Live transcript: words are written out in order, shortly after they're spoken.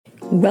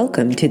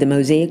Welcome to the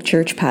Mosaic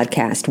Church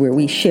podcast, where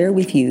we share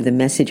with you the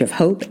message of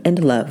hope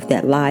and love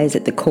that lies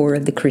at the core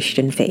of the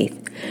Christian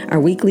faith. Our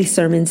weekly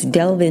sermons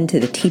delve into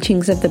the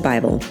teachings of the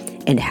Bible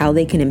and how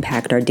they can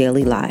impact our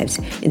daily lives,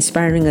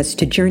 inspiring us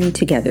to journey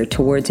together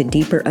towards a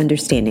deeper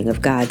understanding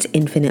of God's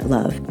infinite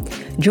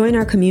love. Join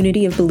our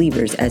community of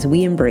believers as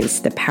we embrace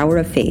the power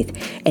of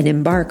faith and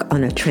embark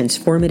on a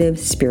transformative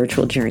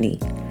spiritual journey.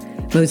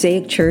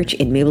 Mosaic Church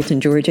in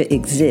Mableton, Georgia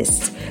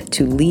exists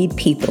to lead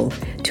people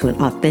to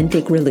an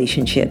authentic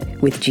relationship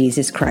with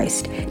Jesus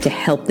Christ to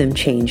help them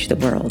change the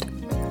world.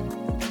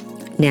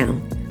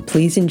 Now,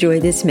 please enjoy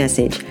this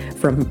message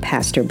from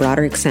Pastor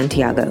Broderick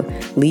Santiago,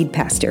 lead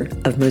pastor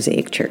of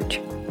Mosaic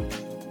Church.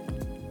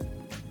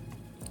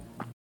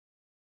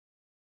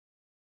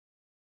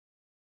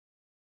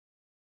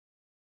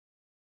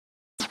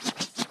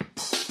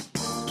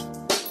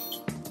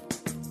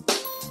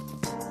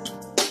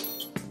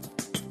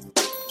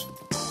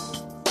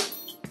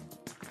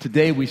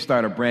 Today we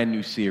start a brand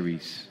new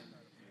series,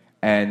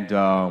 and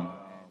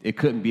it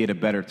couldn't be at a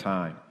better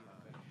time.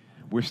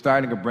 We're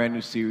starting a brand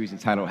new series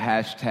entitled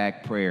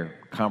 #Prayer,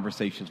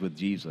 Conversations with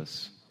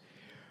Jesus.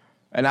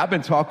 And I've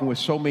been talking with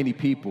so many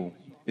people.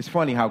 It's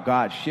funny how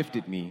God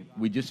shifted me.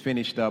 We just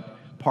finished up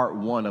part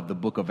 1 of the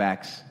book of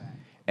Acts,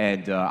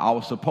 and I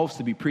was supposed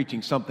to be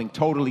preaching something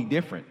totally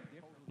different.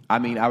 I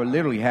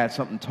literally had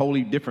something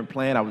totally different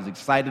planned. I was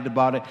excited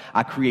about it.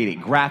 I created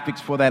graphics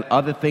for that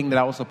other thing that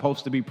I was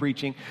supposed to be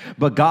preaching.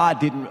 But God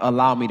didn't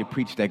allow me to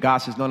preach that. God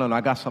says, no,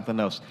 I got something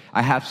else.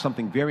 I have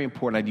something very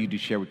important I need to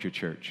share with your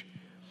church.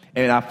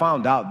 And I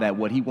found out that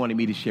what he wanted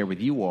me to share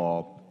with you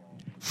all,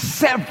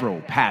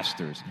 several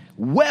pastors,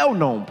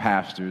 well-known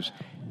pastors,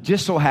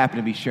 just so happen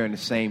to be sharing the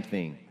same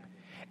thing.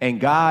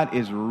 And God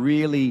is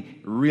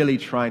really, really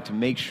trying to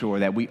make sure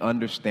that we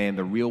understand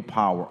the real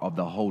power of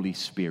the Holy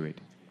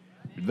Spirit.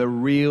 The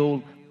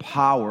real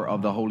power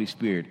of the Holy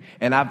Spirit.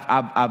 And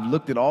I've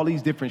looked at all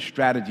these different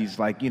strategies,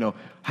 like,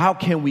 how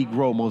can we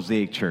grow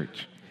Mosaic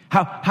Church?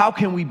 How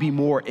can we be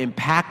more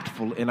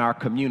impactful in our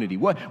community?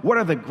 What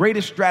are the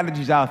greatest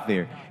strategies out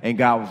there? And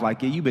God was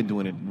like, yeah, you've been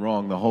doing it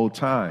wrong the whole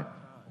time.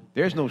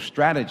 There's no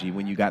strategy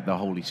when you got the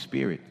Holy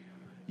Spirit.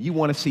 You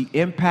want to see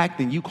impact,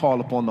 then you call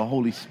upon the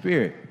Holy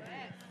Spirit.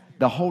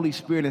 The Holy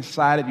Spirit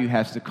inside of you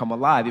has to come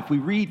alive. If we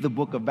read the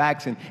book of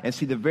Acts and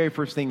see the very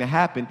first thing that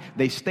happened,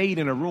 they stayed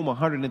in a room,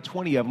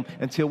 120 of them,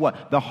 until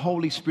what? The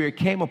Holy Spirit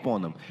came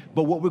upon them.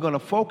 But what we're going to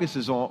focus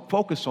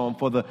on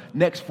for the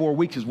next 4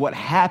 weeks is what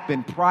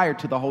happened prior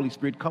to the Holy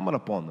Spirit coming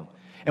upon them.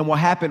 And what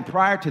happened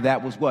prior to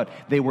that was what?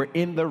 They were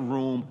in the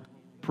room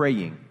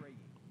praying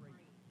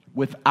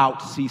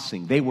without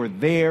ceasing. They were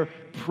there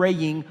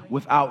praying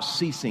without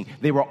ceasing.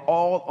 They were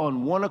all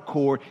on one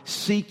accord,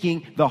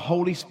 seeking the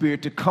Holy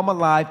Spirit to come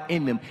alive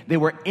in them. They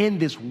were in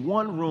this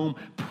one room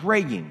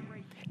praying.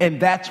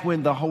 And that's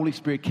when the Holy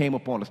Spirit came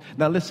upon us.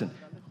 Now listen,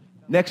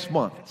 next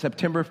month,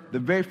 September, the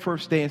very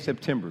first day in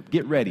September,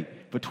 get ready.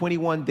 For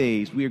 21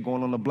 days, we are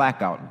going on a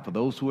blackout. And for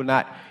those who are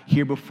not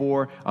here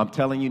before, I'm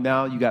telling you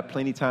now, you got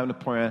plenty of time to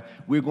pray.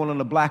 We're going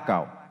on a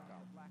blackout.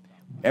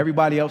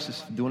 Everybody else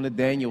is doing the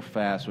Daniel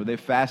fast, or they're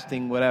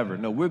fasting, whatever.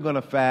 No, we're going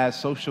to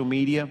fast social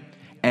media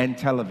and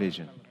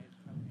television.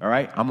 All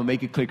right? I'm going to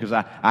make it clear, because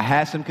I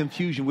had some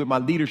confusion with my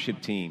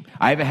leadership team.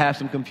 I even had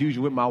some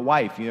confusion with my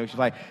wife. She's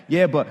like,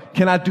 yeah, but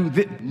can I do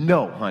this?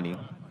 No, honey.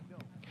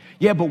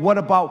 Yeah, but what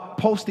about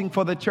posting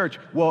for the church?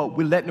 Well,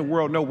 we're letting the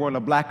world know we're on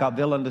a blackout.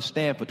 They'll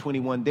understand for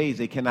 21 days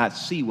they cannot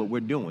see what we're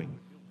doing.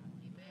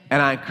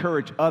 And I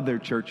encourage other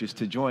churches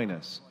to join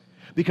us.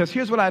 Because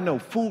here's what I know.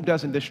 Food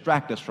doesn't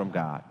distract us from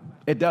God.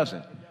 It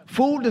doesn't.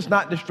 Food does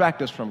not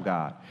distract us from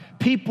God.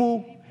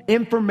 People,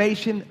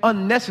 information,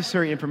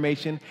 unnecessary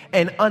information,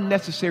 and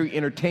unnecessary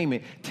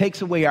entertainment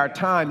takes away our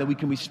time that we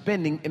can be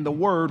spending in the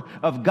Word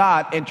of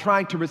God and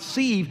trying to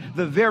receive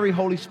the very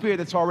Holy Spirit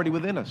that's already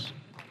within us.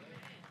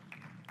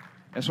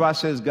 And so I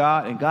says,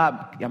 God,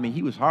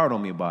 he was hard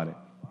on me about it.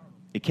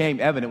 It came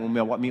evident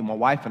when me and my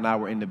wife and I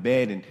were in the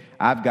bed, and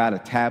I've got a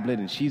tablet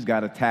and she's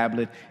got a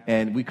tablet,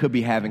 and we could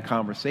be having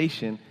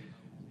conversation.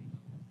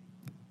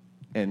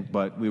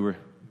 But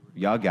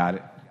y'all got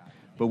it.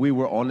 But we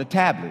were on the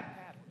tablet.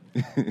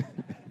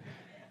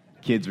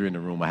 Kids are in the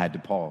room. I had to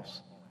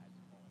pause.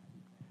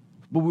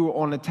 But we were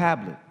on the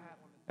tablet.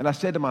 And I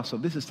said to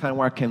myself, this is time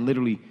where I can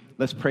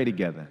let's pray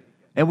together.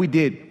 And we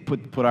did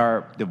put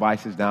our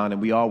devices down,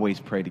 and we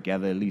always pray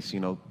together, at least,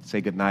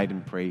 say goodnight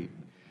and pray.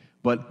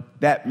 But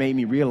that made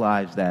me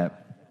realize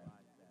that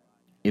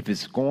if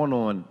it's going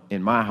on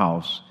in my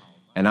house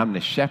and I'm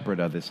the shepherd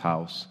of this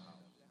house,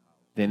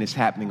 then it's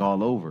happening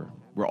all over.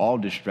 We're all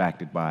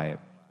distracted by it.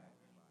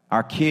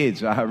 Our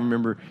kids, I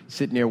remember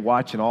sitting there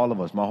watching, all of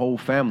us, my whole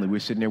family,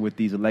 we're sitting there with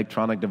these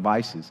electronic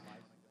devices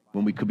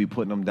when we could be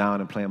putting them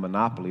down and playing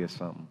Monopoly or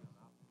something.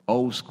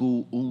 Old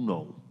school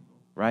Uno,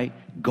 right?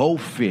 Go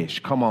Fish,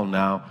 come on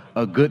now.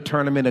 A good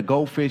tournament of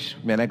Go Fish,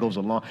 man, that goes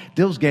along.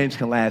 Those games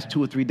can last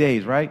 2 or 3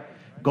 days, right?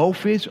 Go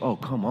Fish, oh,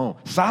 come on.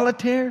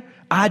 Solitaire,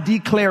 I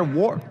declare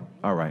war.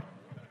 All right.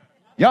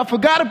 Y'all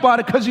forgot about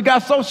it because you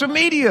got social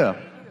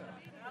media.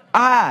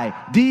 I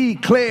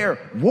declare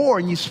war.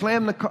 And you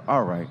slam the car.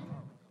 All right.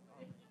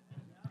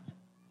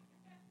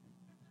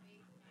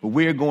 But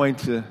we're going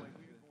to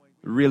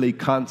really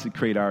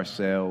consecrate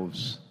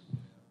ourselves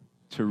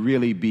to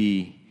really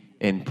be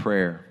in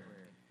prayer.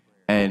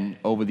 And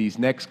over these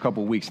next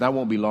couple of weeks, and I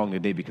won't be long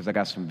today because I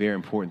got some very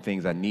important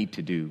things I need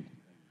to do.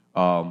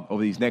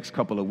 Over these next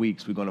couple of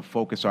weeks, we're going to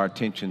focus our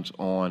attentions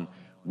on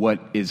what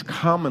is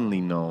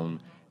commonly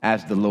known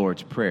as the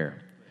Lord's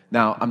Prayer.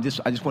 Now, I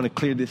just want to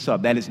clear this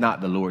up. That is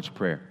not the Lord's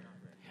Prayer.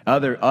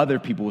 Other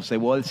people will say,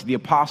 well, it's the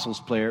apostles'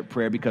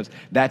 prayer because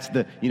that's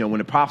when the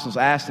apostles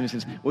asked him, he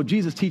says, well,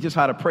 Jesus teach us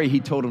how to pray. He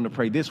told them to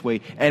pray this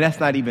way, and that's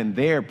not even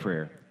their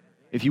prayer.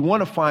 If you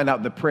want to find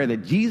out the prayer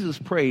that Jesus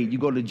prayed, you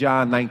go to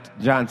John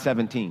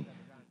 17.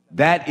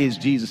 That is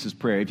Jesus'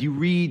 prayer. If you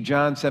read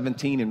John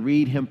 17 and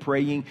read him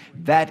praying,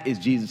 that is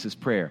Jesus'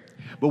 prayer.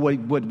 But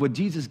what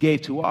Jesus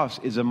gave to us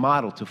is a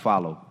model to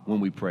follow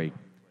when we pray.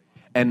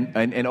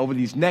 And over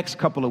these next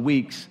couple of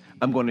weeks,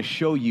 I'm going to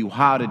show you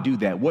how to do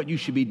that, what you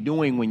should be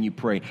doing when you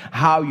pray,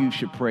 how you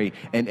should pray,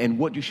 and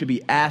what you should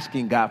be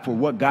asking God for,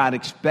 what God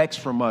expects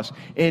from us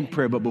in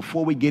prayer. But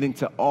before we get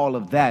into all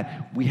of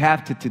that, we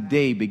have to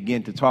today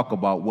begin to talk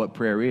about what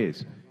prayer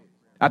is.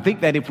 I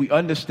think that if we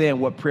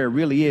understand what prayer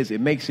really is,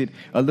 it makes it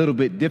a little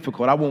bit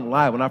difficult. I won't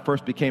lie. When I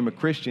first became a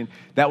Christian,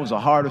 that was the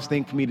hardest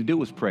thing for me to do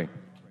was pray.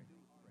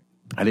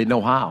 I didn't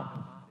know how.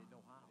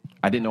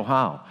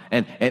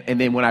 And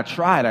then when I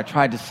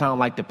tried to sound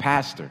like the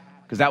pastor,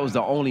 because that was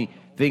the only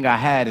thing I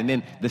had. And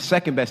then the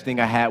second best thing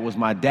I had was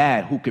my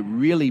dad, who could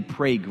really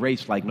pray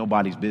grace like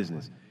nobody's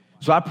business.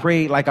 So I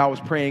prayed like I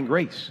was praying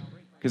grace,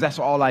 because that's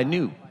all I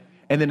knew.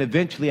 And then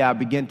eventually I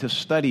began to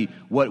study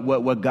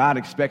what God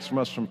expects from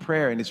us from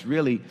prayer. And it's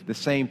really the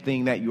same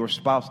thing that your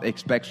spouse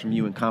expects from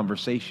you in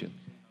conversation.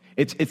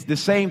 It's the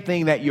same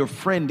thing that your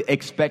friend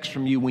expects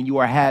from you when you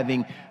are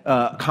having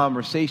a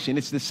conversation.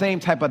 It's the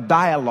same type of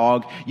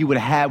dialogue you would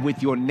have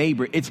with your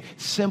neighbor. It's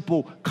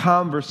simple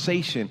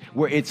conversation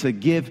where it's a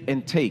give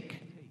and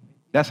take.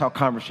 That's how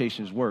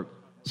conversations work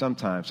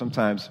sometimes.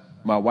 Sometimes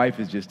my wife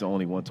is just the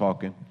only one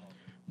talking,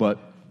 but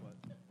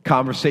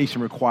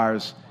conversation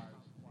requires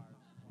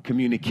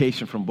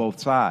communication from both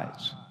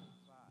sides.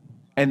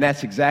 And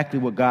that's exactly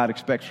what God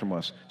expects from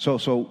us.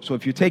 So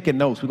if you're taking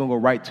notes, we're going to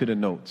go right to the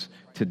notes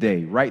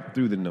today, right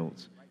through the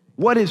notes.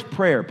 What is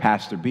prayer,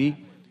 Pastor B?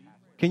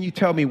 Can you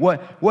tell me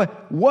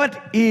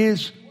what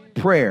is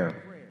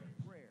prayer?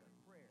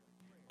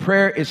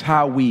 Prayer is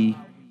how we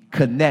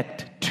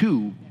connect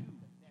to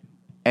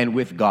and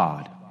with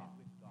God.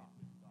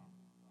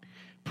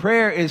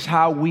 Prayer is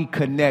how we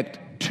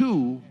connect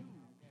to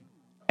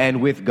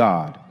and with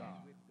God.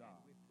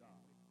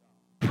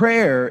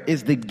 Prayer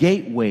is the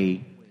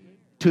gateway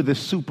to the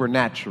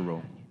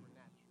supernatural.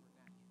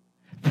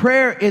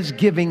 Prayer is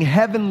giving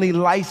heavenly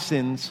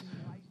license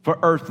for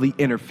earthly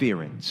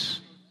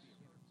interference.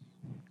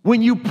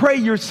 When you pray,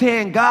 you're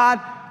saying, God,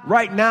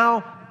 right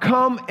now,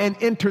 come and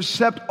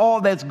intercept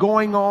all that's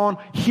going on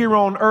here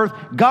on earth.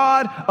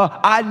 God,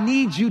 I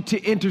need you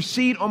to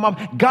intercede on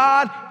my...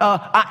 God,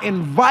 I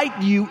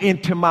invite you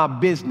into my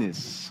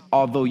business,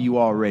 although you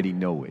already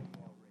know it.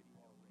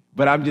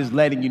 But I'm just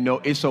letting you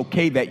know it's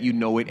okay that you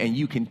know it, and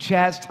you can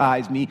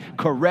chastise me,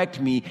 correct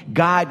me,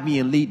 guide me,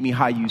 and lead me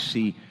how you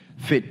see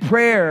fit.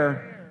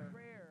 Prayer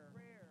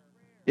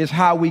is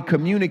how we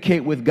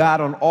communicate with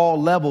God on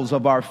all levels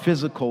of our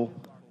physical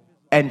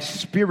and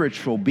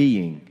spiritual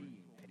being.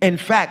 In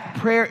fact,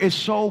 prayer is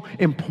so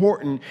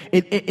important.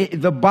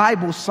 The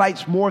Bible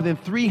cites more than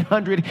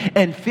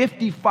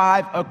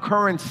 355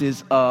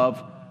 occurrences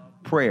of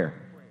prayer.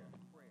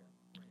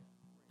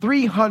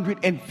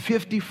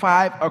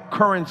 355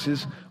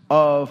 occurrences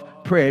of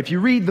prayer. If you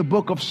read the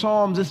book of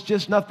Psalms, it's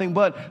just nothing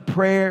but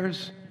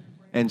prayers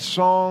and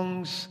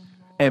songs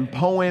and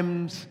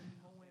poems,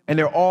 and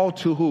they're all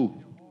to who?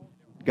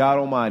 God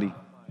Almighty.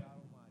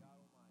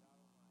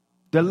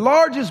 The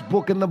largest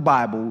book in the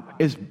Bible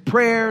is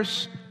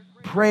prayers,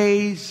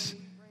 praise,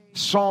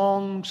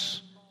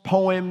 songs,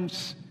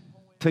 poems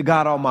to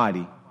God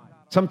Almighty.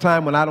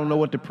 Sometime when I don't know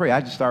what to pray,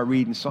 I just start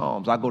reading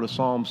Psalms. I go to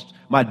Psalms.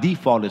 My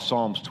default is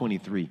Psalms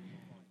 23.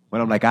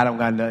 When I'm like, I don't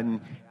got nothing.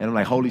 And I'm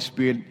like, Holy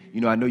Spirit,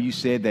 I know you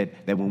said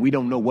that when we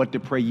don't know what to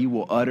pray, you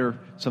will utter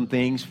some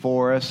things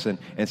for us.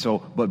 And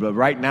so, but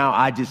right now,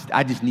 I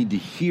just need to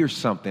hear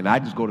something. I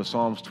just go to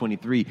Psalms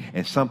 23,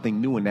 and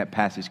something new in that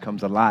passage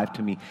comes alive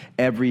to me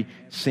every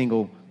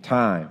single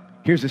time.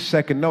 Here's the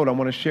second note I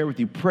want to share with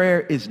you.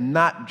 Prayer is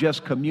not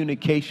just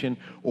communication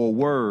or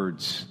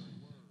words.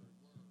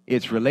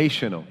 It's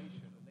relational.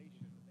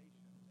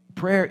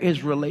 Prayer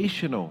is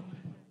relational.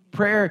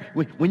 Prayer,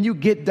 when you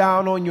get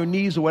down on your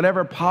knees or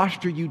whatever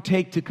posture you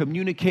take to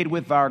communicate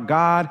with our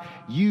God,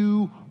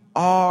 you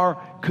are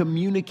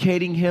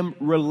communicating Him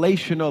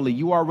relationally.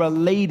 You are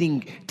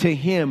relating to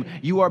Him.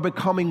 You are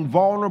becoming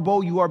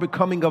vulnerable. You are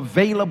becoming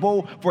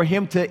available for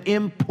Him to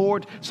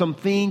import some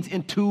things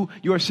into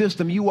your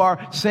system. You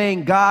are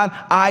saying, God,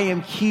 I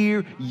am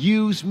here.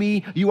 Use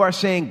me. You are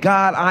saying,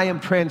 God, I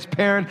am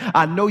transparent.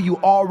 I know you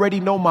already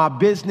know my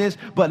business,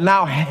 but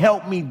now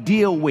help me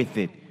deal with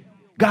it.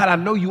 God, I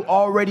know you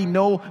already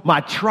know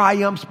my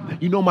triumphs,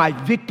 you know my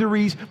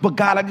victories, but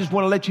God, I just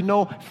want to let you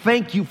know,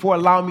 thank you for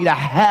allowing me to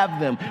have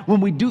them.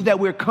 When we do that,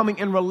 we're coming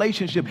in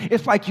relationship.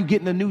 It's like you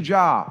getting a new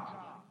job.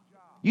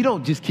 You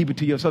don't just keep it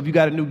to yourself. You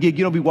got a new gig.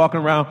 You don't be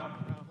walking around.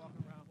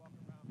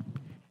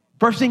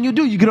 First thing you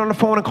do, you get on the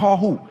phone and call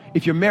who?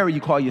 If you're married, you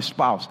call your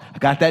spouse. I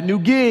got that new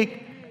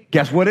gig.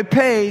 Guess what it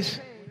pays?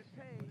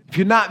 If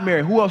you're not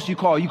married, who else you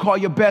call? You call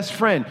your best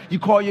friend. You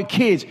call your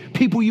kids.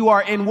 People you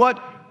are in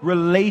what?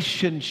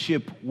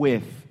 Relationship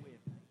with.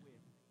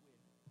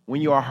 When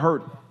you are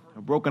hurt,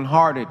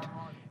 brokenhearted,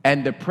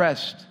 and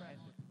depressed,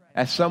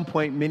 at some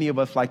point, many of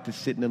us like to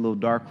sit in a little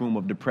dark room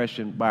of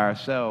depression by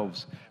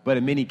ourselves. But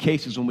in many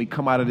cases, when we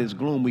come out of this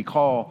gloom, we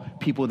call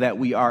people that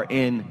we are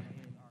in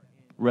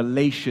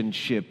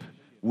relationship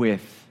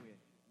with.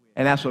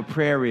 And that's what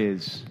prayer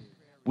is.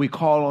 We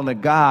call on a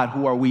God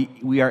who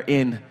we are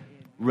in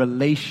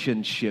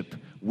relationship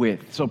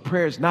with. So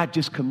prayer is not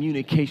just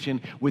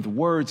communication with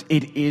words.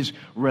 It is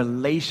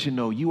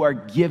relational. You are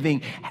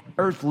giving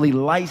earthly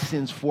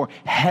license for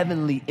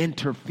heavenly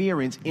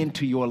interference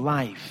into your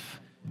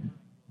life.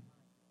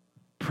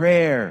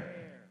 Prayer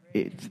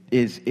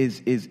is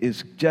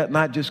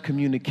not just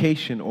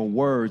communication or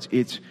words.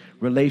 It's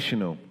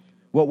relational.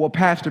 Well,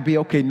 Pastor B,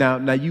 okay,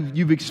 now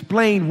you've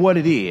explained what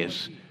it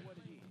is,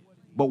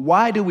 but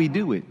why do we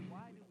do it?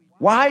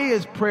 Why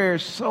is prayer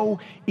so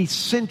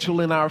essential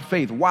in our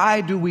faith?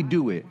 Why do we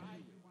do it?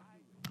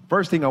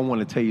 First thing I want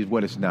to tell you is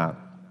what it's not.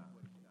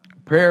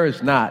 Prayer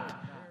is not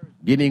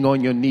getting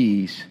on your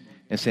knees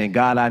and saying,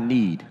 God, I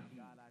need.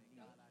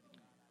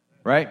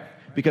 Right?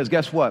 Because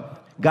guess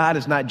what? God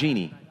is not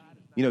Genie.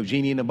 You know,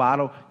 Genie in the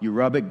bottle, you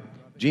rub it.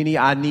 Genie,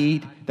 I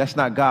need. That's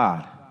not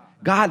God.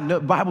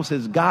 The Bible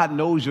says God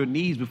knows your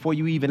needs before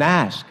you even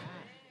ask.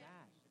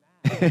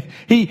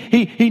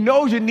 He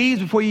knows your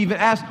needs before you even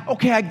ask.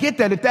 Okay, I get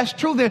that. If that's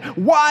true, then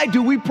why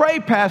do we pray,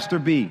 Pastor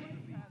B?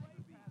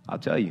 I'll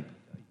tell you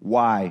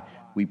why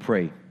we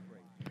pray.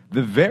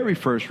 The very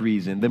first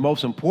reason, the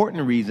most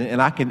important reason,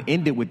 and I can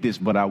end it with this,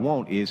 but I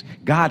won't, is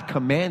God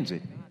commands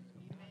it.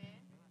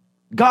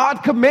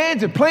 God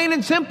commands it, plain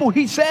and simple.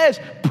 He says,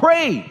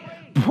 pray,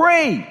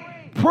 pray.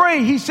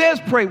 Pray. He says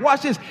pray.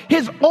 Watch this.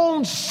 His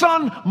own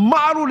son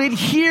modeled it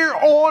here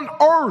on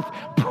earth.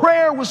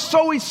 Prayer was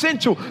so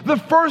essential. The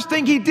first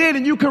thing he did,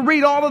 and you can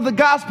read all of the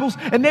Gospels,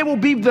 and they will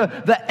be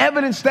the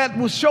evidence that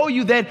will show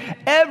you that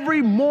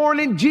every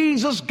morning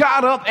Jesus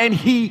got up and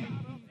it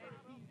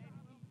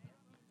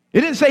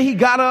didn't say he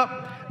got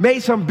up,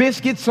 made some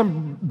biscuits,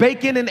 some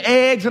bacon and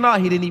eggs and all.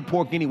 He didn't eat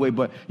pork anyway,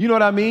 but you know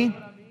what I mean?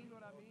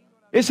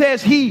 It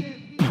says he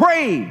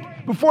prayed.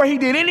 Before he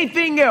did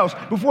anything else,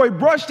 before he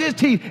brushed his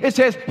teeth, it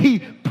says he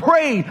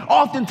prayed.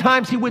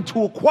 Oftentimes he went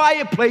to a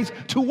quiet place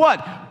to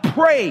what?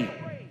 Pray.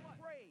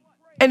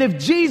 And if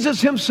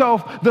Jesus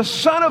himself, the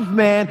Son of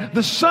Man,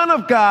 the Son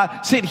of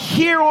God, sit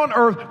here on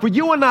earth for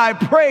you and I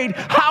prayed,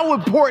 how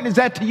important is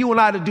that to you and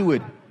I to do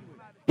it?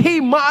 He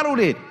modeled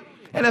it.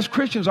 And as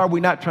Christians, are we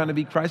not trying to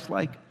be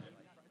Christ-like?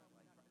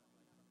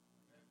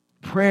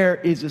 Prayer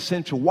is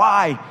essential.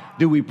 Why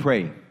do we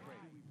pray?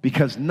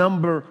 Because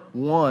number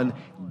one,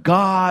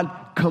 God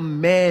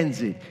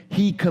commands it.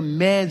 He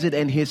commands it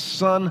and his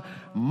son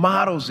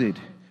models it.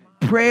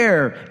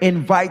 Prayer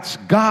invites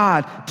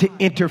God to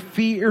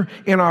interfere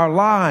in our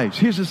lives.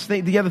 Here's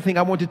the other thing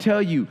I want to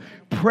tell you.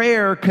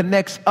 Prayer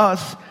connects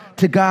us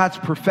to God's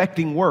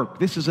perfecting work.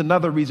 This is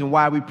another reason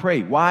why we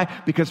pray. Why?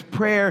 Because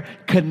prayer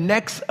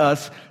connects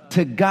us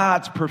to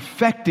God's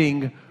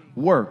perfecting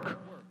work.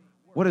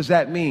 What does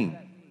that mean?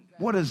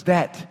 What does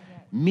that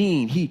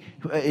mean?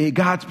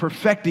 God's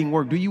perfecting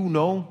work. Do you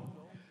know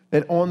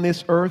that on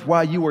this earth,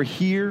 while you are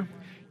here,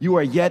 you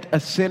are yet a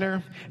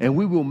sinner, and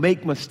we will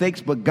make mistakes,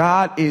 but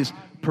God is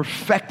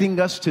perfecting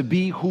us to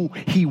be who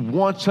he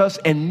wants us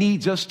and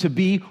needs us to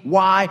be.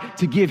 Why?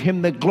 To give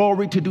him the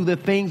glory, to do the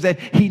things that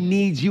he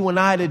needs you and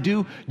I to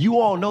do. You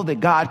all know that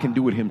God can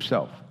do it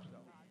himself.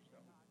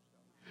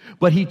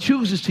 But he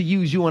chooses to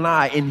use you and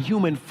I in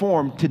human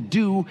form to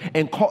do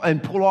and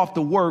pull off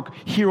the work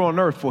here on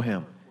earth for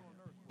him.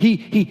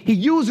 He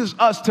uses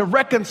us to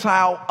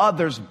reconcile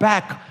others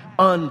back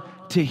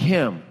unto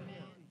him.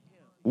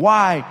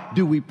 Why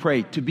do we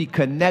pray? To be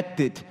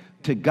connected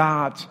to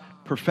God's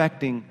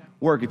perfecting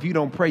work. If you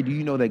don't pray, do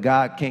you know that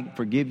God can't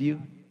forgive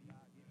you?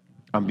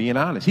 I'm being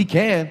honest. He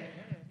can.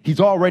 He's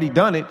already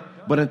done it.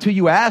 But until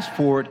you ask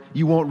for it,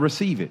 you won't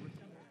receive it.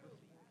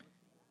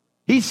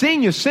 He's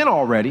seen your sin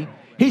already.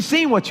 He's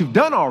seen what you've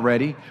done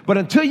already, but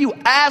until you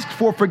ask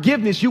for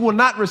forgiveness, you will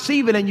not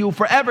receive it, and you will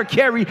forever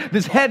carry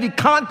this heavy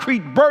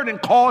concrete burden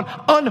called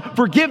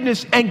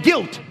unforgiveness and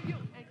guilt.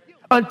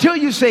 Until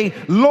you say,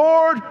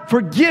 Lord,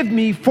 forgive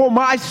me for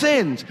my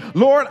sins.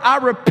 Lord, I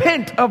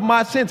repent of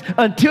my sins.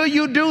 Until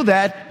you do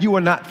that, you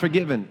are not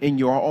forgiven in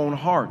your own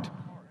heart.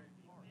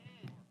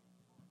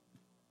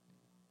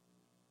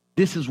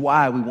 This is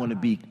why we want to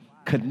be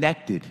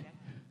connected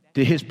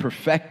to his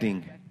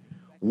perfecting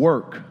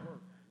work.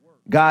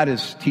 God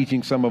is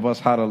teaching some of us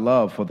how to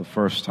love for the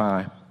first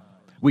time.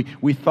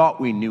 We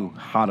thought we knew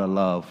how to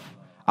love.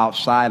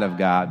 outside of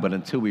God, but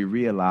until we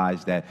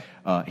realize that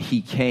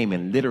he came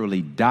and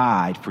literally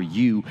died for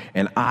you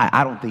and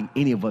I don't think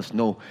any of us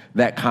know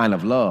that kind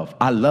of love.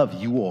 I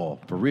love you all,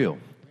 for real.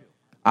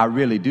 I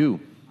really do.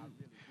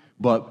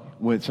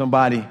 But when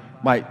somebody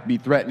might be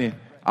threatening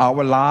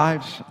our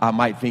lives, I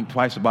might think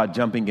twice about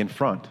jumping in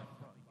front.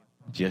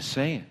 Just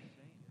saying.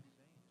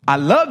 I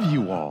love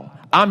you all.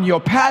 I'm your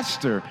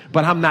pastor,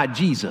 but I'm not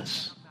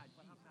Jesus.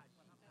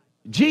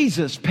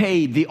 Jesus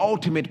paid the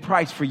ultimate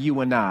price for you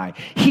and I.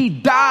 He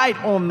died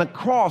on the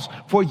cross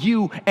for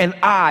you and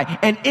I.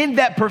 And in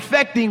that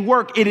perfecting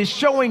work, it is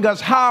showing us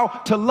how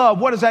to love.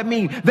 What does that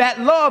mean? That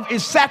love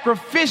is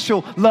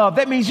sacrificial love.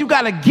 That means you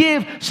got to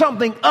give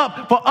something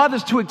up for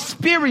others to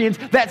experience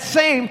that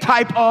same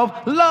type of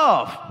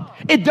love.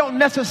 It don't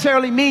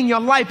necessarily mean your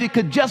life. It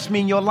could just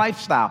mean your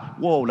lifestyle.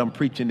 Whoa, I'm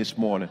preaching this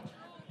morning.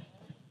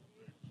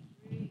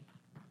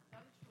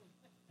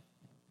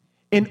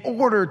 In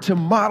order to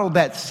model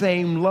that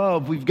same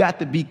love, we've got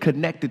to be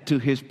connected to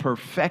his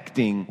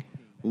perfecting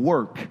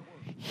work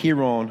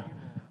here on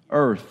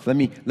earth. Let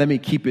me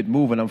keep it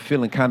moving. I'm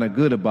feeling kind of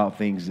good about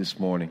things this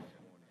morning.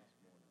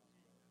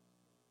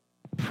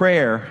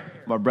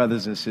 Prayer, my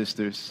brothers and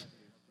sisters,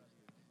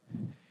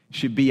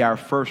 should be our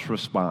first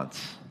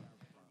response,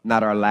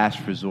 not our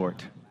last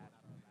resort.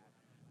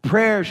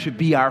 Prayer should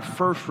be our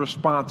first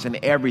response in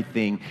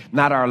everything,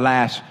 not our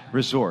last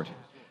resort.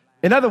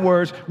 In other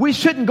words, we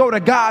shouldn't go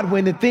to God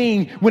when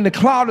the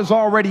cloud is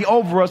already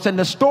over us and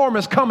the storm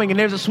is coming and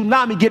there's a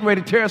tsunami getting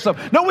ready to tear us up.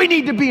 No, we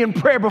need to be in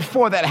prayer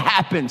before that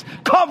happens,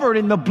 covered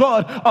in the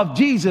blood of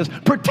Jesus,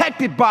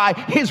 protected by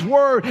his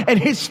word and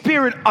his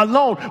spirit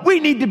alone. We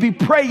need to be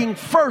praying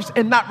first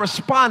and not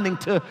responding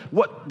to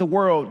what the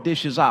world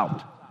dishes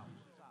out.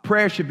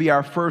 Prayer should be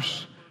our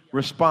first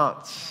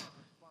response,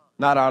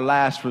 not our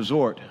last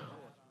resort.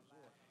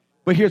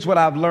 But here's what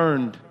I've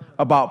learned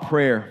about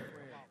prayer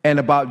and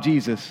about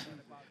Jesus.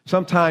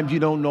 Sometimes you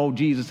don't know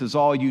Jesus is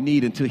all you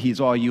need until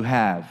he's all you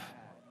have.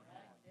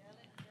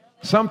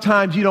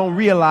 Sometimes you don't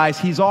realize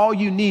he's all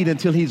you need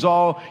until he's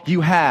all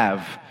you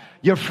have.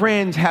 Your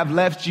friends have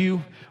left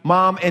you.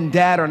 Mom and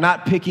dad are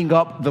not picking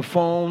up the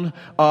phone.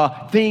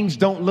 Things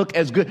don't look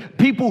as good.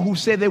 People who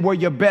said they were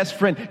your best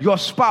friend, your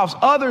spouse,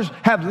 others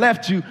have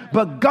left you,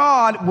 but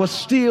God was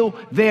still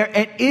there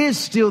and is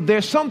still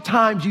there.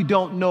 Sometimes you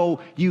don't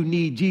know you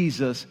need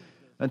Jesus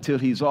until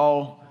he's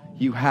all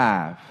you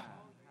have.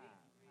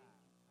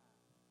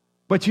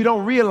 But you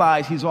don't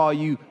realize he's all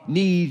you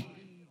need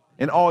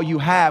and all you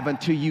have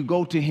until you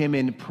go to him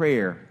in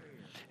prayer,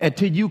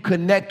 until you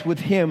connect with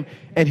him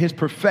and his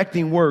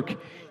perfecting work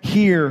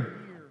here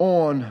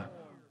on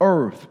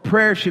earth.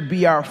 Prayer should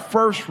be our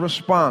first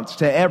response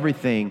to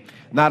everything,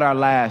 not our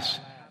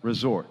last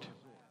resort.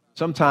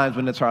 Sometimes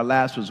when it's our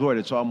last resort,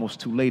 it's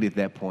almost too late at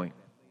that point.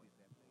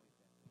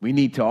 We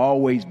need to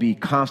always be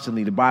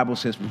constantly, the Bible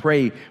says,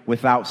 pray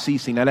without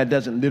ceasing. Now, that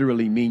doesn't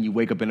literally mean you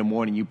wake up in the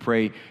morning, you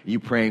pray,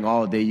 you're praying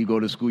all day, you go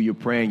to school, you're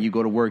praying, you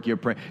go to work, you're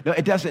praying. No,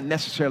 it doesn't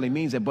necessarily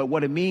mean that. But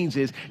what it means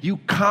is you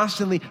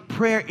constantly,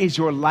 prayer is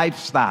your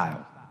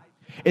lifestyle.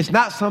 It's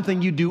not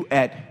something you do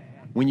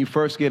when you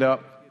first get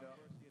up,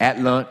 at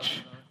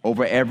lunch,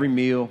 over every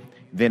meal,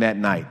 then at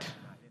night.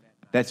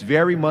 That's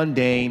very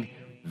mundane,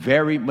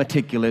 very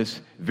meticulous,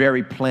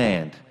 very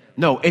planned.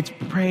 No, it's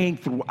praying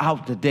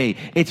throughout the day.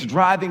 It's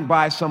driving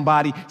by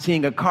somebody,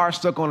 seeing a car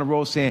stuck on the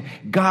road, saying,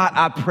 God,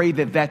 I pray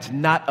that that's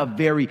not a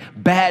very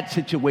bad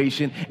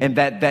situation and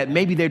that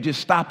maybe they're just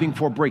stopping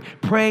for a break.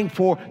 Praying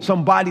for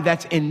somebody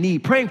that's in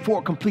need. Praying for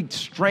a complete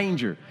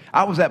stranger.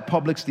 I was at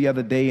Publix the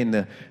other day and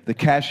the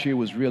cashier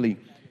was really,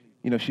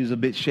 she was a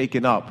bit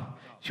shaken up.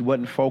 She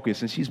wasn't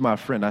focused, and she's my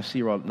friend. I see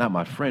her, not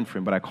my friend,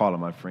 but I call her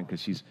my friend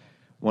because she's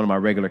one of my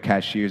regular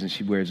cashiers, and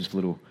she wears this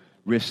little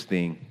wrist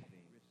thing.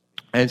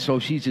 And so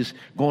she's just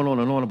going on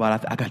and on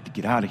about, I got to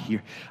get out of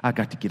here. I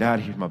got to get out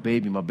of here. My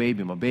baby.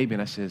 And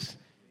I says,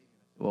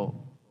 well,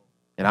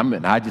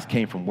 and I just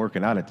came from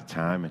working out at the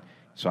time. And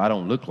so I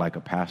don't look like a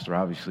pastor,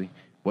 obviously.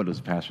 What does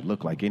a pastor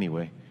look like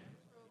anyway?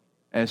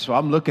 And so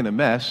I'm looking a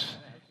mess.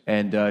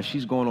 And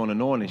she's going on and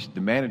on. And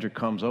the manager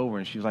comes over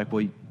and she's like,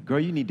 well,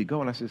 girl, you need to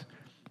go. And I says,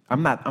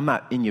 I'm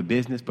not in your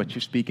business, but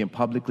you're speaking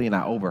publicly. And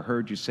I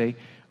overheard you say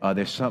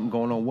there's something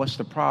going on. What's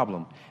the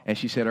problem? And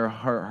she said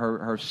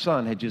her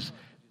son had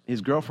his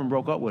girlfriend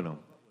broke up with him.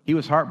 He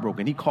was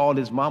heartbroken. He called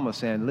his mama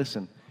saying,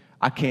 listen,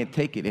 I can't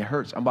take it. It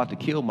hurts. I'm about to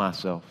kill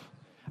myself.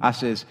 I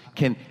says,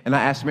 and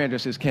I asked the manager, I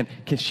says, can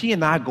she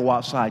and I go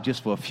outside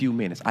just for a few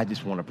minutes? I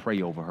just want to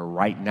pray over her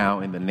right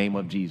now in the name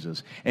of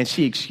Jesus. And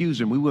she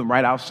excused him. We went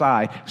right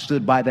outside,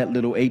 stood by that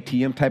little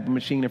ATM type of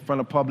machine in front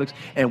of Publix,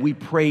 and we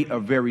prayed a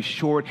very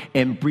short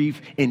and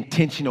brief,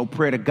 intentional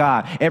prayer to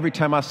God. Every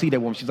time I see that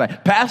woman, she's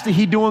like, Pastor,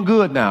 he doing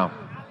good now.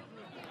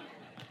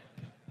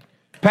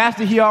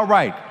 Pastor, he all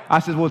right. I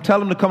said, well,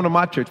 tell him to come to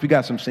my church. We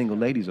got some single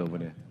ladies over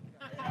there.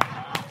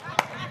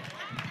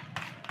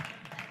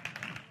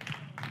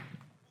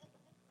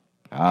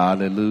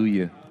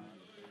 Hallelujah.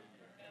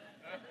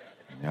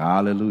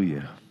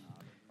 Hallelujah.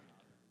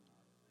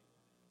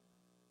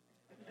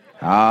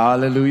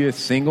 Hallelujah.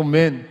 Single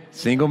men.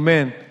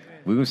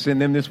 We're going to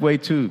send them this way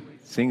too.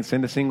 Send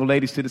the single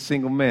ladies to the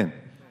single men.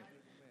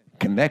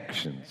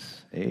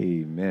 Connections.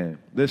 Amen.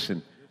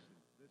 Listen.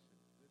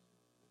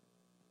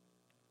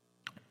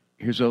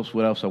 Here's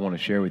what else I want to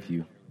share with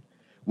you.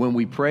 When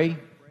we pray,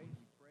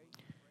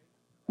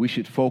 we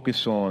should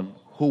focus on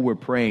who we're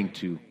praying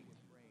to,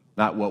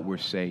 not what we're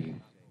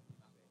saying.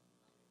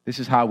 This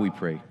is how we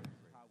pray.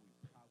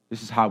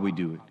 This is how we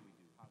do it.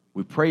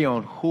 We pray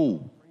on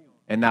who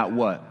and not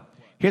what.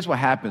 Here's what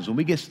happens. When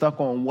we get stuck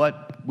on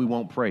what, we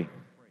won't pray.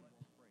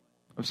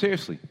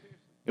 Seriously.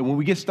 And when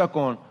we get stuck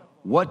on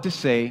what to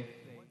say,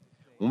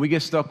 when we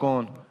get stuck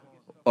on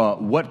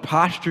what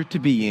posture to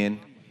be in,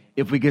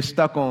 if we get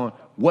stuck on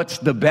what's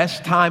the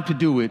best time to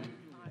do it,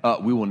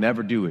 we will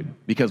never do it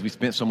because we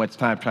spent so much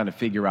time trying to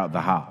figure out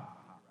the how.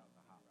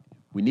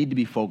 We need to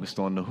be focused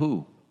on the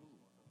who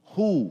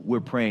we're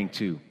praying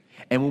to.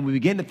 And when we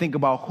begin to think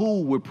about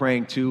who we're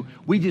praying to,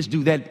 we just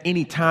do that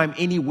anytime,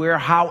 anywhere,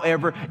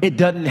 however. It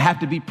doesn't have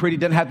to be pretty,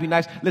 doesn't have to be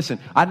nice. Listen,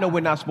 I know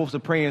we're not supposed to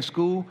pray in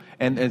school,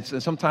 and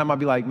sometimes I'll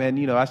be like,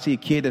 man, I see a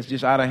kid that's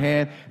just out of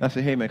hand, and I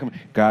say, hey, man, come on.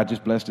 God,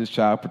 just bless this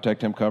child,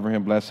 protect him, cover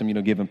him, bless him,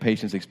 give him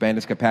patience, expand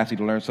his capacity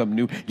to learn something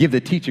new. Give the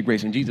teacher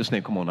grace in Jesus'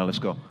 name. Come on, now let's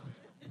go.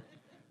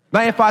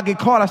 Now, if I get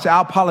caught, I say,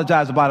 I'll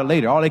apologize about it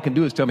later. All they can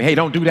do is tell me, hey,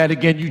 don't do that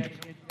again.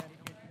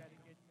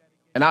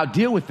 And I'll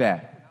deal with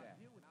that.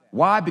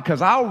 Why?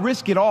 Because I'll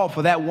risk it all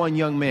for that one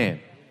young man.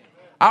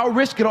 I'll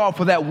risk it all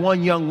for that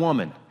one young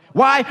woman.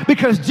 Why?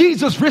 Because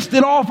Jesus risked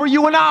it all for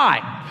you and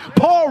I.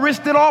 Paul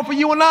risked it all for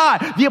you and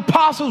I. The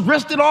apostles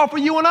risked it all for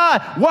you and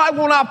I. Why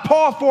won't I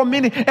pause for a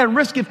minute and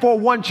risk it for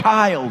one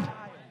child?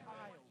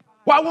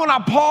 Why won't I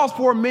pause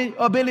for a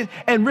minute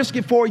and risk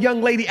it for a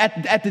young lady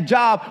at the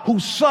job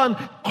whose son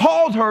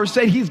called her and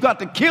said he's got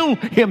to kill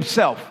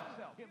himself?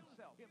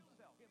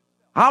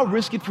 I'll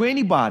risk it for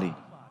anybody.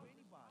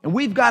 And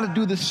we've got to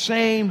do the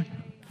same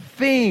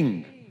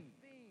thing.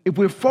 If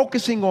we're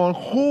focusing on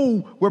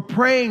who we're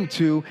praying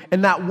to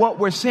and not what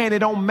we're saying, it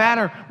don't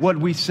matter what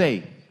we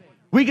say.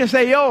 We can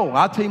say,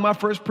 I'll tell you my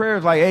first prayer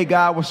is like, hey,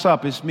 God, what's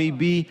up? It's me,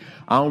 B.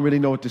 I don't really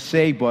know what to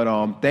say,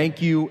 but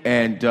thank you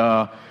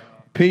and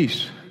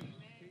peace.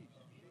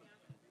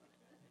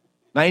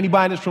 Now,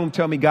 anybody in this room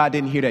tell me God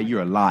didn't hear that,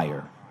 you're a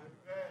liar.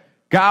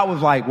 God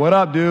was like, what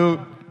up, dude?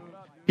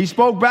 He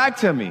spoke back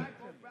to me,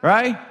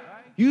 right?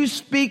 You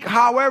speak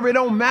however, it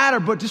don't matter,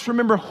 but just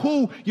remember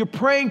who you're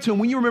praying to. And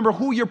when you remember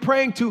who you're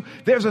praying to,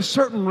 there's a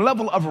certain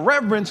level of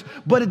reverence,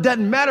 but it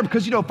doesn't matter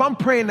because, if I'm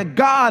praying to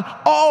God,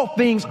 all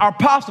things are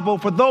possible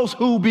for those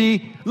who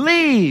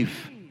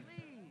believe.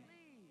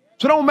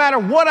 So it don't matter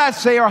what I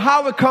say or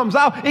how it comes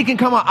out. It can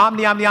come out,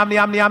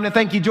 omni,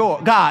 thank you,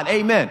 God,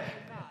 amen.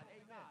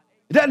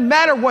 It doesn't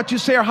matter what you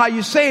say or how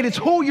you say it. It's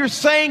who you're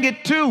saying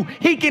it to.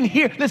 He can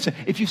hear. Listen,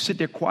 if you sit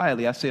there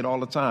quietly, I say it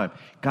all the time,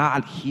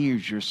 God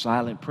hears your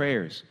silent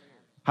prayers.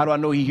 How do I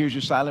know he hears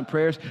your silent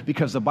prayers?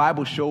 Because the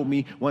Bible showed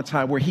me one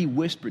time where he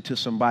whispered to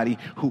somebody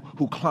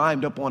who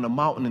climbed up on a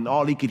mountain and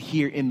all he could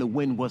hear in the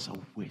wind was a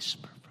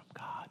whisper from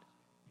God.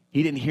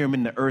 He didn't hear him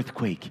in the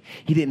earthquake.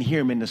 He didn't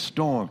hear him in the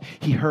storm.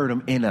 He heard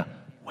him in a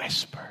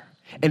whisper.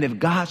 And if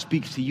God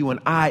speaks to you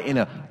and I in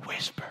a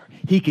whisper,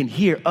 he can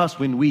hear us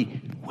when we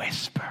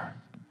whisper.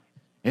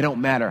 It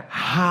don't matter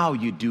how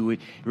you do it.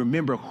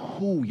 Remember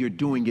who you're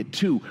doing it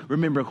to.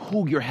 Remember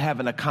who you're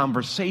having a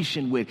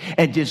conversation with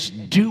and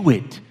just do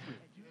it.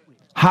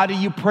 How do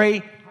you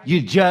pray?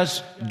 You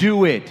just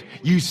do it.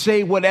 You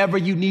say whatever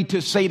you need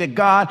to say to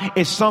God.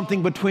 It's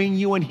something between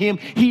you and him.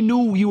 He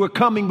knew you were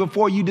coming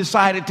before you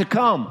decided to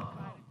come.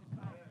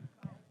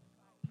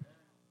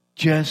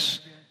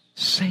 Just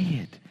say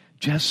it.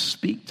 Just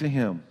speak to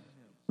him.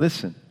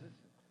 Listen.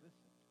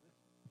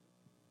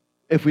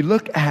 If we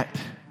look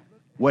at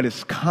what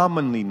is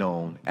commonly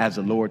known as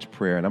the Lord's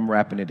Prayer, and I'm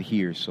wrapping it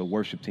here, so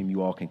worship team,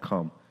 you all can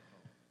come.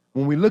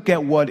 When we look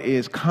at what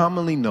is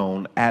commonly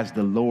known as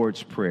the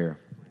Lord's Prayer,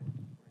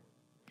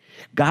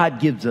 God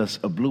gives us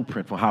a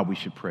blueprint for how we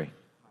should pray.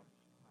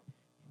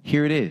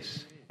 Here it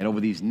is. And over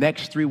these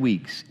next 3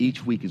 weeks,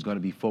 each week is going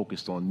to be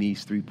focused on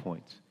these 3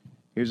 points.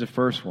 Here's the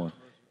first one.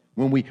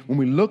 When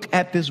we look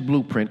at this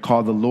blueprint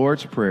called the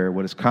Lord's Prayer,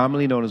 what is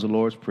commonly known as the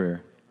Lord's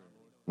Prayer,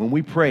 when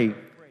we pray,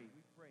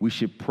 we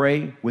should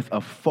pray with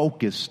a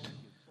focused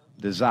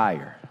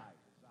desire.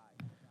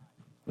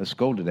 Let's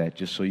go to that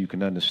just so you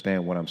can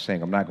understand what I'm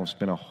saying. I'm not going to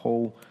spend a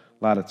whole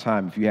lot of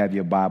time. If you have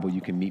your Bible, you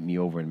can meet me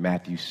over in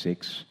Matthew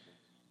 6,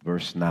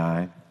 verse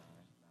 9.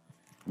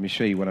 Let me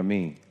show you what I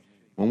mean.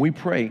 When we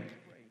pray,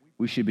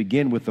 we should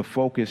begin with a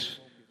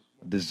focused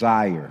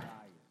desire.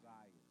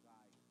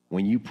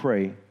 When you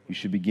pray, you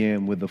should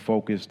begin with a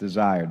focused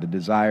desire. The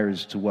desire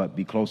is to what?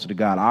 Be closer to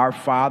God. Our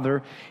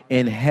Father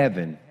in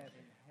heaven,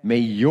 may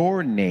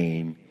your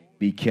name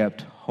be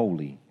kept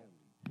holy.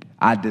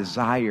 I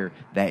desire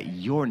that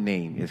your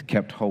name is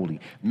kept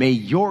holy. May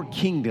your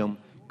kingdom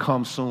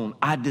come soon.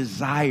 I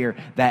desire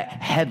that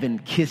heaven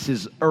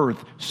kisses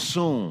earth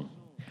soon.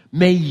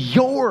 May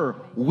your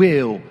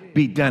will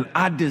be done.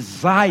 I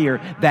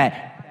desire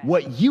that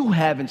what you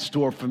have in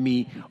store for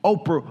me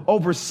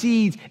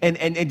oversees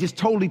and just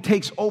totally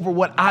takes over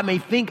what I may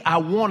think I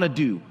want to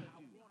do.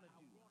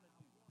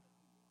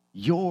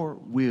 Your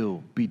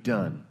will be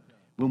done.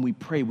 When we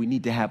pray, we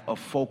need to have a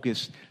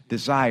focused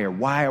desire.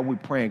 Why are we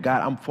praying?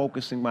 God, I'm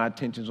focusing my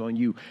attentions on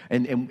you.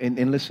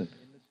 And listen,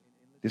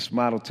 this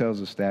model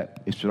tells us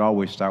that it should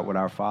always start with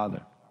our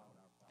Father.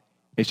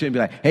 It shouldn't be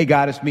like, hey,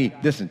 God, it's me.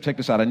 Listen, check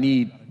this out.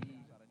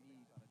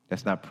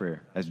 That's not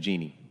prayer. That's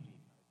genie.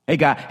 Hey,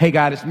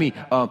 God, it's me.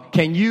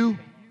 Can you?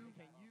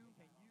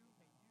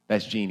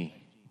 That's genie.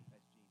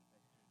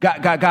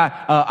 God,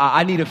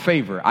 I need a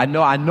favor. I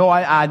know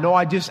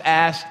I just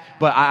asked,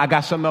 but I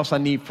got something else I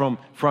need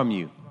from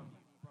you.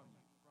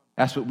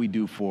 That's what we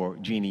do for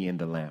genie in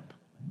the lamp.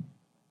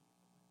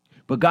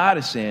 But God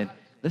is saying,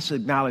 let's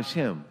acknowledge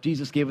him.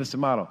 Jesus gave us the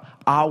model.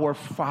 Our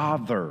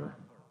Father,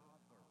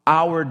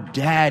 our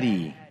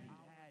Daddy,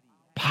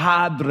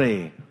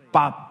 Padre,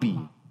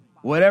 Papi,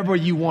 whatever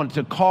you want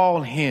to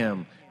call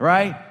him,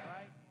 right?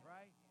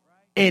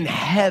 In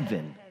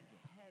heaven,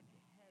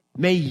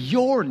 may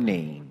your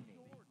name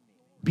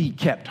be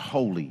kept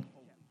holy.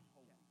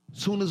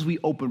 Soon as we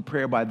open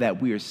prayer by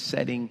that, we are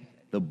setting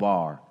the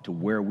bar to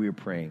where we're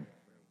praying.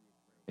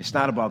 It's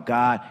not about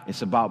God,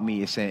 it's about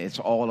me. It's saying it's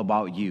all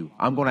about you.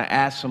 I'm going to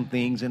ask some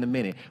things in a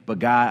minute, but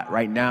God,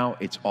 right now,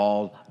 it's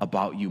all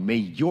about you. May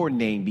your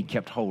name be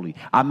kept holy.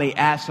 I may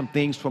ask some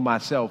things for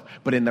myself,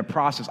 but in the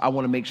process, I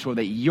want to make sure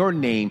that your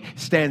name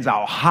stands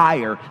out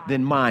higher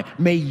than mine.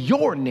 May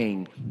your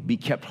name be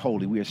kept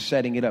holy. We are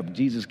setting it up.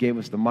 Jesus gave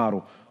us the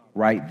model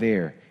right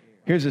there.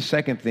 Here's the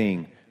second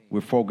thing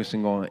we're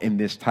focusing on in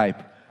this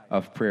type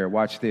of prayer.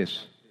 Watch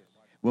this.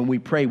 When we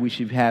pray, we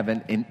should have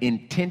an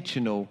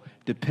intentional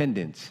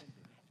dependence.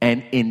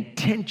 An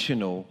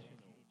intentional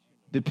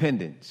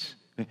dependence.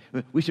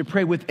 We should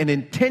pray with an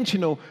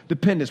intentional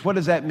dependence. What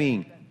does that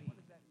mean?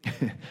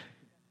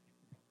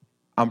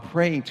 I'm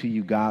praying to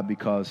you, God,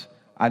 because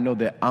I know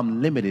that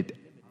I'm limited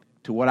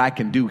to what I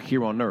can do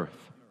here on earth.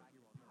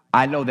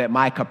 I know that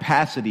my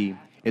capacity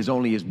is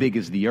only as big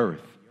as the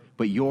earth.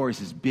 But yours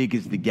is big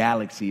as the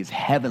galaxy. It's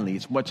heavenly.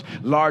 It's much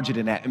larger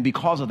than that. And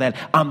because of that,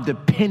 I'm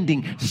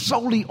depending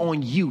solely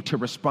on you to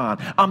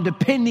respond. I'm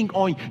depending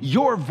on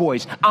your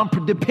voice. I'm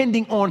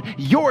depending on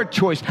your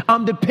choice.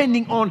 I'm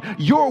depending on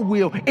your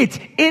will. It's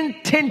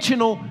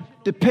intentional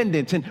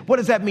dependence. And what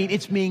does that mean?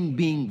 It's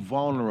being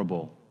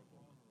vulnerable.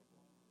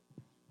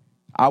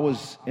 I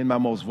was in my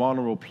most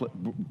vulnerable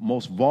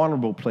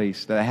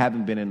place that I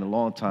haven't been in a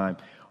long time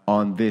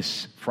on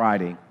this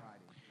Friday,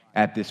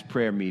 at this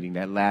prayer meeting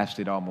that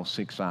lasted almost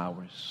 6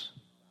 hours.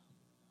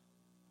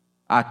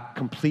 I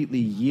completely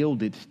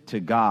yielded to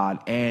God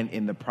and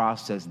in the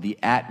process, the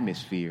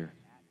atmosphere.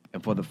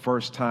 And for the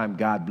first time,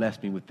 God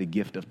blessed me with the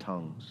gift of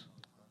tongues.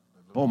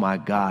 Oh my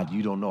God,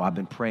 you don't know. I've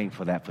been praying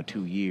for that for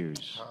 2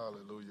 years.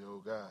 Hallelujah,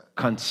 oh God.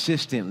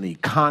 Consistently,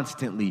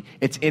 constantly.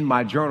 It's in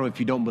my journal.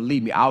 If you don't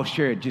believe me, I'll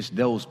share just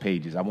those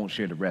pages. I won't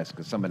share the rest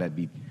because some of that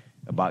be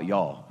about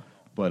y'all.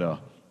 But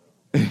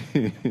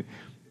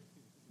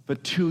for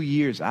 2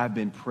 years, I've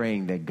been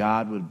praying that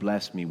God would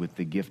bless me with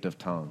the gift of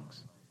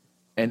tongues.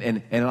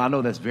 And I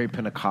know that's very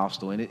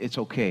Pentecostal, and it's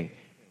okay.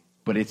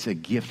 But it's a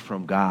gift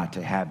from God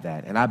to have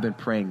that. And I've been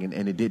praying,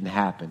 and it didn't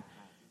happen.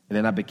 And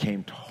then I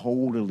became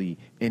totally,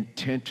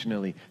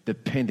 intentionally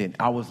dependent.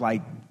 I was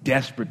like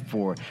desperate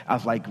for it. I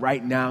was like,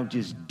 right now,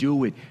 just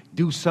do it.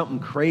 Do something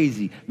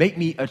crazy. Make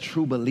me a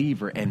true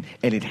believer. And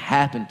it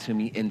happened to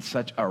me in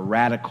such a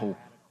radical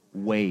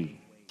way.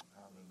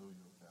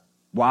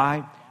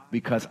 Why?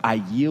 Because I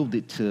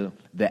yielded to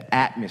the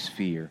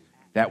atmosphere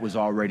that was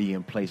already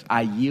in place.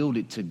 I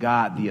yielded to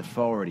God, the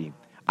authority.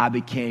 I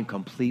became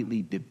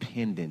completely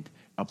dependent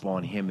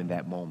upon him in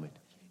that moment.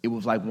 It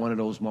was like one of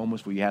those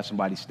moments where you have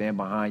somebody stand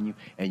behind you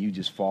and you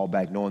just fall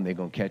back knowing they're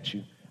going to catch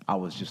you. I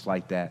was just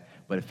like that,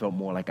 but it felt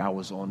more like I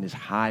was on this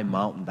high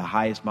mountain, the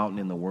highest mountain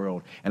in the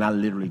world, and I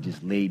literally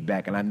just laid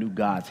back, and I knew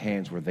God's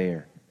hands were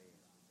there.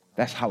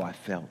 That's how I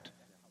felt,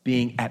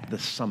 being at the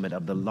summit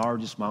of the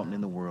largest mountain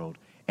in the world,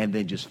 and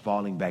then just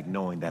falling back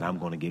knowing that I'm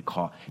going to get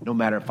caught. No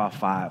matter if I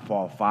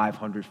fall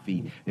 500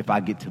 feet, if I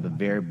get to the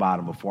very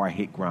bottom before I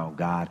hit ground,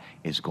 God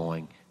is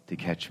going to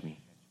catch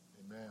me.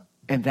 Amen.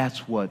 And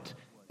that's what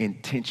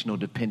intentional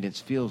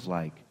dependence feels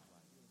like.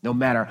 No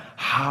matter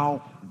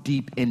how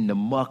deep in the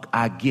muck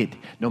I get,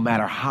 no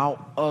matter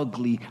how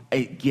ugly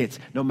it gets,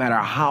 no matter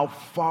how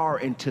far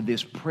into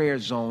this prayer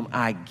zone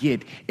I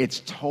get,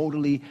 it's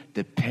totally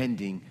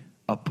depending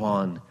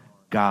upon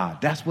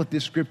God. That's what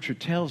this scripture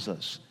tells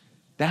us.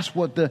 That's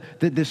what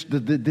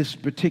this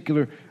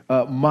particular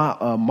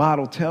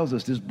model tells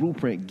us, this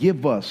blueprint.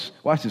 Give us,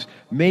 watch this,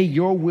 may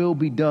your will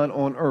be done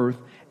on earth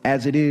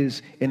as it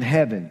is in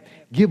heaven.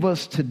 Give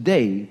us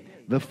today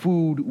the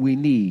food we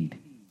need,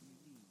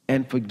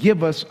 and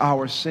forgive us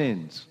our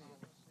sins.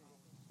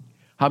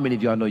 How many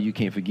of y'all know you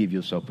can't forgive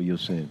yourself for your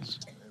sins?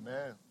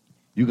 Amen.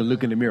 You can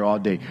look in the mirror all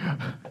day.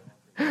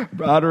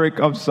 Broderick,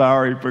 I'm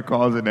sorry for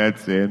causing that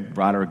sin.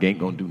 Broderick ain't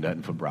going to do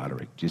nothing for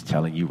Broderick. Just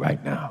telling you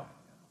right now.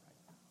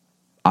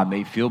 I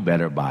may feel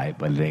better by it,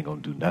 but it ain't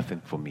going to do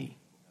nothing for me.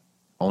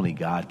 Only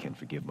God can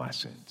forgive my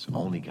sins.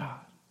 Only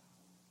God.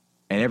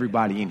 And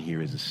everybody in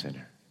here is a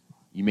sinner.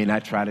 You may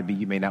not try to be.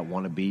 You may not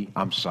want to be.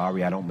 I'm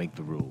sorry. I don't make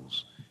the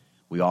rules.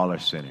 We all are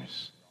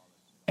sinners.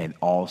 And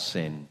all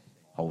sin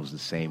holds the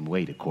same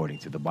weight according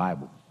to the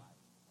Bible.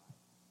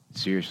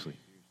 Seriously.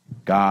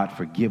 God,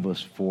 forgive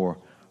us for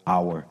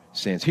our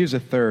sins. Here's a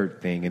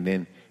third thing, and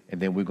then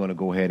we're going to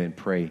go ahead and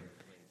pray.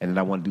 And then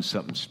I want to do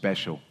something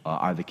special.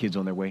 Are the kids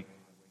on their way?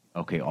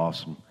 Okay,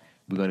 awesome.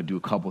 We're going to do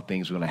a couple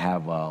things. We're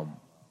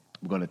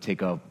going to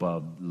take up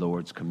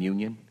Lord's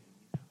Communion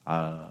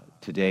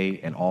today,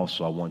 and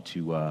also I want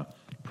to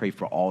pray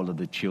for all of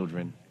the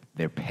children,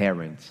 their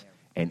parents,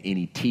 and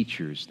any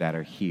teachers that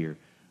are here.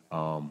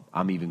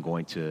 I'm even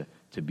going to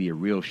be a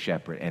real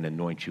shepherd and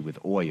anoint you with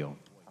oil,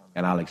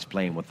 and I'll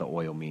explain what the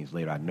oil means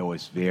later. I know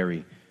it's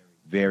very,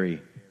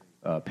 very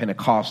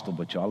Pentecostal,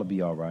 but y'all will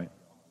be all right.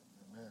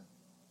 Amen.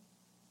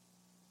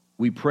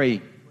 We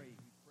pray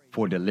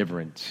for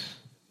deliverance.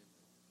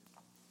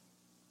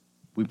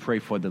 We pray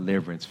for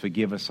deliverance.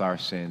 Forgive us our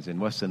sins.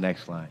 And what's the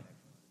next line?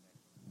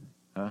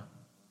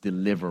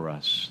 Deliver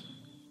us.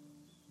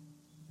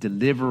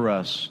 Deliver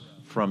us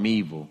from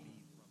evil.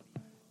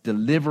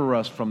 Deliver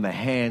us from the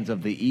hands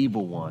of the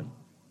evil one.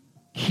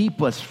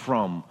 Keep us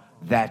from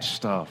that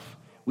stuff.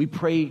 We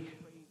pray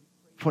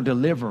for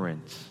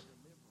deliverance.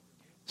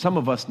 Some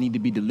of us need to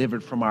be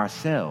delivered from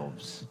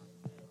ourselves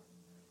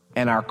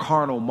and our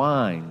carnal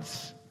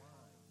minds,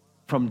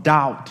 from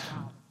doubt,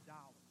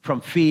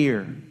 from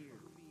fear,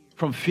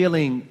 from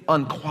feeling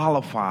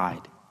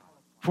unqualified,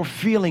 for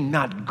feeling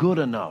not good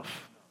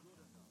enough.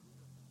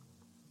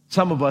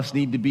 Some of us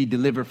need to be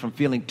delivered from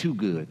feeling too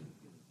good.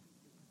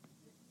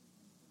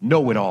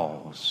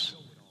 Know-it-alls.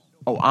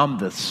 Oh, I'm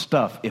the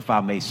stuff, if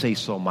I may say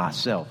so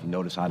myself. You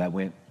notice how that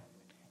went?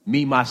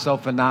 Me,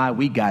 myself, and I,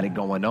 we got it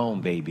going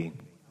on, baby.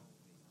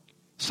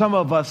 Some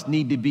of us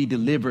need to be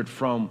delivered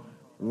from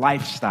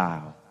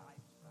lifestyle.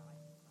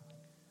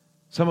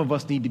 Some of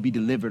us need to be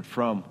delivered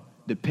from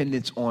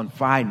dependence on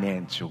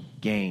financial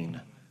gain.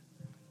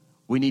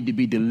 We need to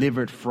be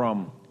delivered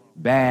from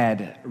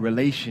bad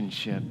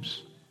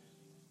relationships.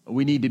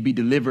 We need to be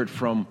delivered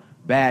from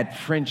bad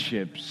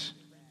friendships,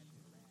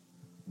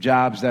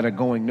 jobs that are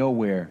going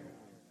nowhere.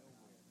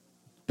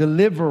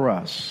 Deliver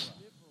us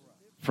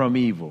from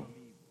evil.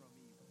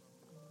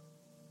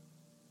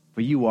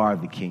 For you are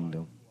the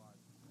kingdom.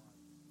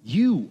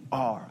 You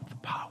are the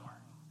power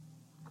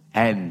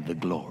and the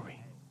glory.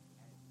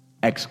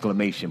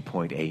 Exclamation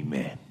point,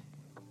 amen.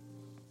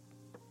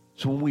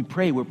 So when we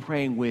pray, we're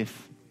praying with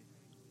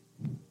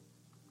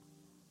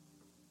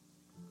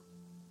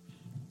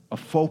a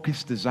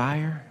focused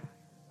desire,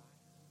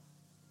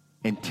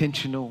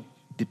 intentional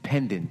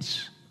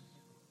dependence,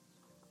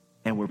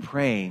 and we're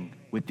praying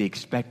with the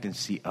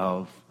expectancy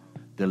of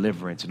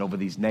deliverance. And over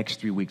these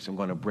next 3 weeks, I'm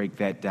going to break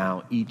that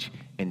down, each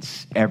and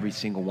every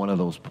single one of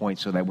those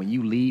points, so that when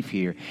you leave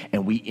here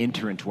and we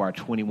enter into our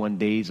 21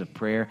 days of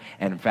prayer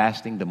and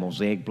fasting, the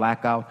Mosaic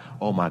blackout,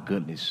 oh my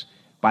goodness,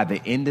 by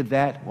the end of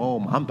that,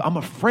 I'm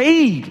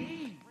afraid.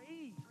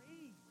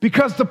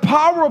 Because the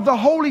power of the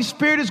Holy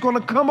Spirit is going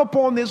to come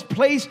upon this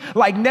place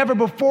like never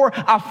before.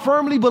 I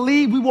firmly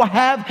believe we will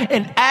have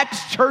an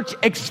Acts Church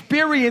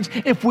experience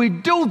if we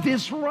do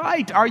this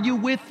right. Are you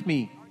with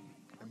me?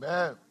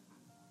 Amen.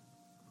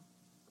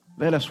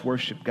 Let us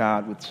worship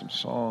God with some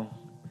song,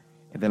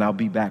 and then I'll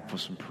be back for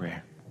some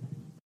prayer.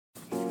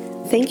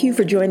 Thank you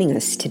for joining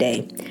us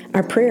today.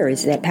 Our prayer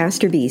is that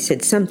Pastor B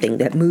said something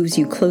that moves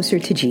you closer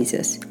to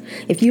Jesus.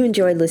 If you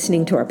enjoyed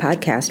listening to our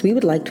podcast, we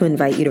would like to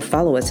invite you to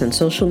follow us on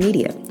social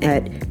media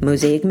at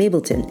Mosaic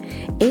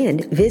Mableton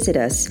and visit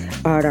us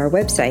at our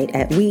website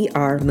at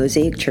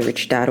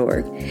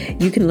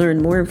wearemosaicchurch.org. You can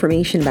learn more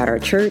information about our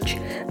church,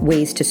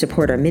 ways to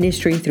support our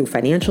ministry through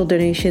financial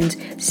donations,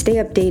 stay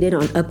updated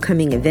on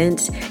upcoming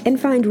events, and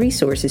find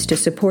resources to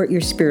support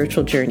your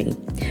spiritual journey.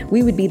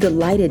 We would be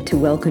delighted to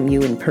welcome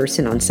you in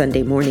person on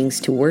Sunday mornings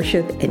to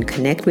worship and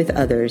connect with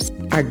others.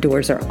 Our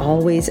doors are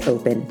always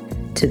open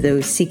to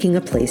those seeking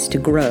a place to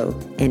grow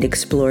and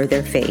explore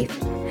their faith.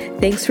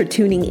 Thanks for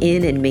tuning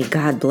in, and may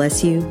God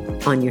bless you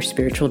on your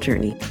spiritual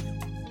journey.